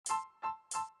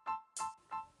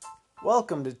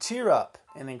Welcome to Cheer Up,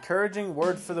 an encouraging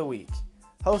word for the week,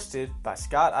 hosted by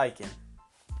Scott Eichen.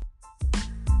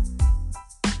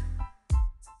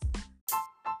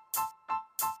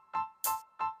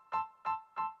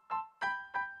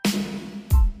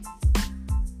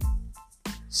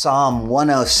 Psalm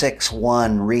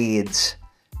 106:1 reads,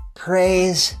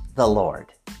 "Praise the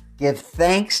Lord. Give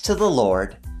thanks to the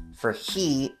Lord, for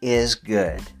he is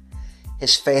good.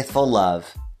 His faithful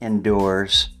love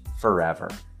endures forever."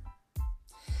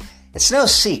 It's no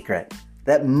secret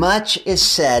that much is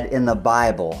said in the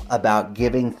Bible about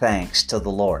giving thanks to the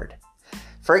Lord.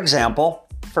 For example,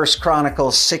 1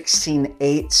 Chronicles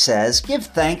 16:8 says, "Give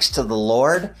thanks to the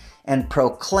Lord and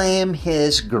proclaim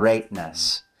his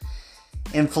greatness."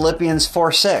 In Philippians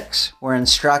 4:6, we're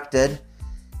instructed,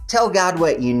 "Tell God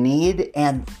what you need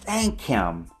and thank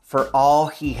him for all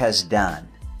he has done."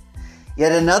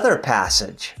 Yet another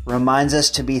passage reminds us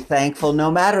to be thankful no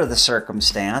matter the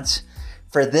circumstance,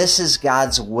 for this is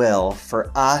God's will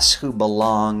for us who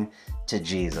belong to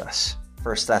Jesus.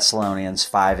 1 Thessalonians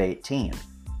 5:18.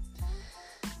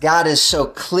 God has so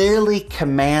clearly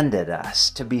commanded us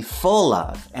to be full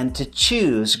of and to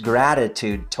choose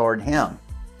gratitude toward him.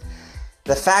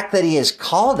 The fact that he has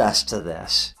called us to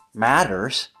this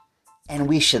matters, and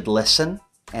we should listen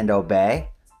and obey.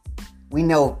 We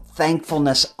know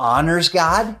thankfulness honors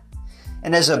God,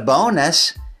 and as a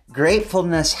bonus,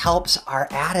 gratefulness helps our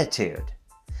attitude.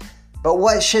 But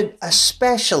what should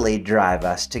especially drive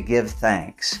us to give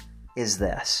thanks is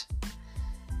this: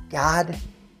 God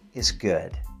is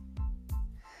good.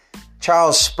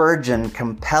 Charles Spurgeon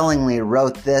compellingly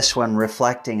wrote this when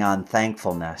reflecting on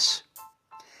thankfulness.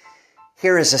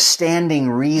 Here is a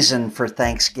standing reason for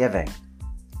thanksgiving.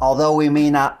 Although we may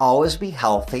not always be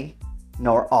healthy,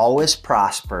 nor always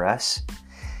prosperous,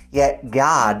 yet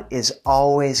God is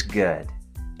always good,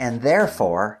 and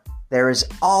therefore there is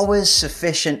always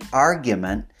sufficient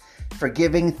argument for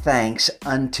giving thanks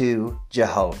unto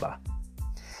Jehovah.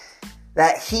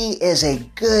 That he is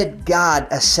a good God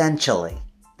essentially,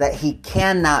 that he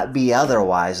cannot be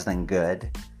otherwise than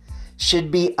good,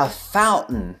 should be a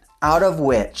fountain out of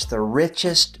which the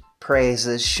richest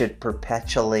praises should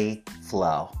perpetually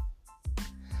flow.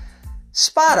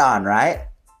 Spot on, right?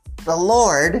 The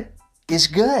Lord is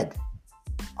good,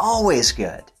 always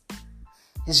good.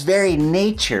 His very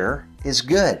nature is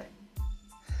good.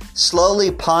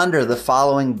 Slowly ponder the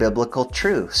following biblical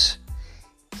truths.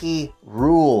 He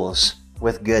rules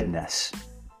with goodness.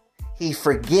 He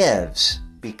forgives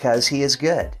because he is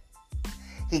good.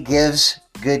 He gives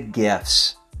good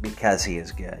gifts because he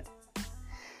is good.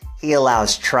 He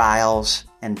allows trials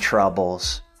and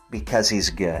troubles because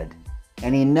he's good.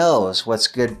 And he knows what's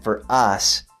good for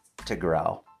us to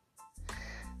grow.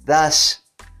 Thus,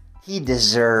 he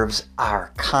deserves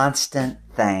our constant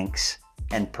thanks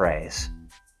and praise.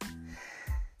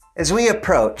 As we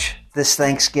approach this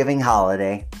Thanksgiving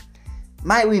holiday,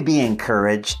 might we be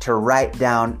encouraged to write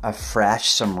down afresh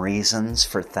some reasons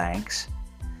for thanks?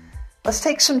 Let's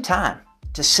take some time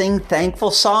to sing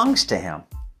thankful songs to him.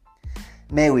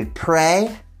 May we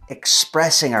pray,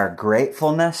 expressing our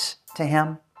gratefulness to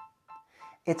him.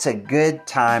 It's a good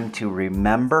time to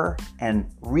remember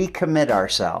and recommit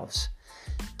ourselves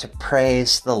to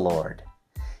praise the Lord.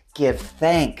 Give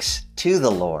thanks to the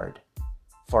Lord,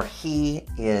 for he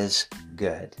is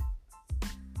good.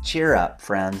 Cheer up,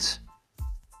 friends.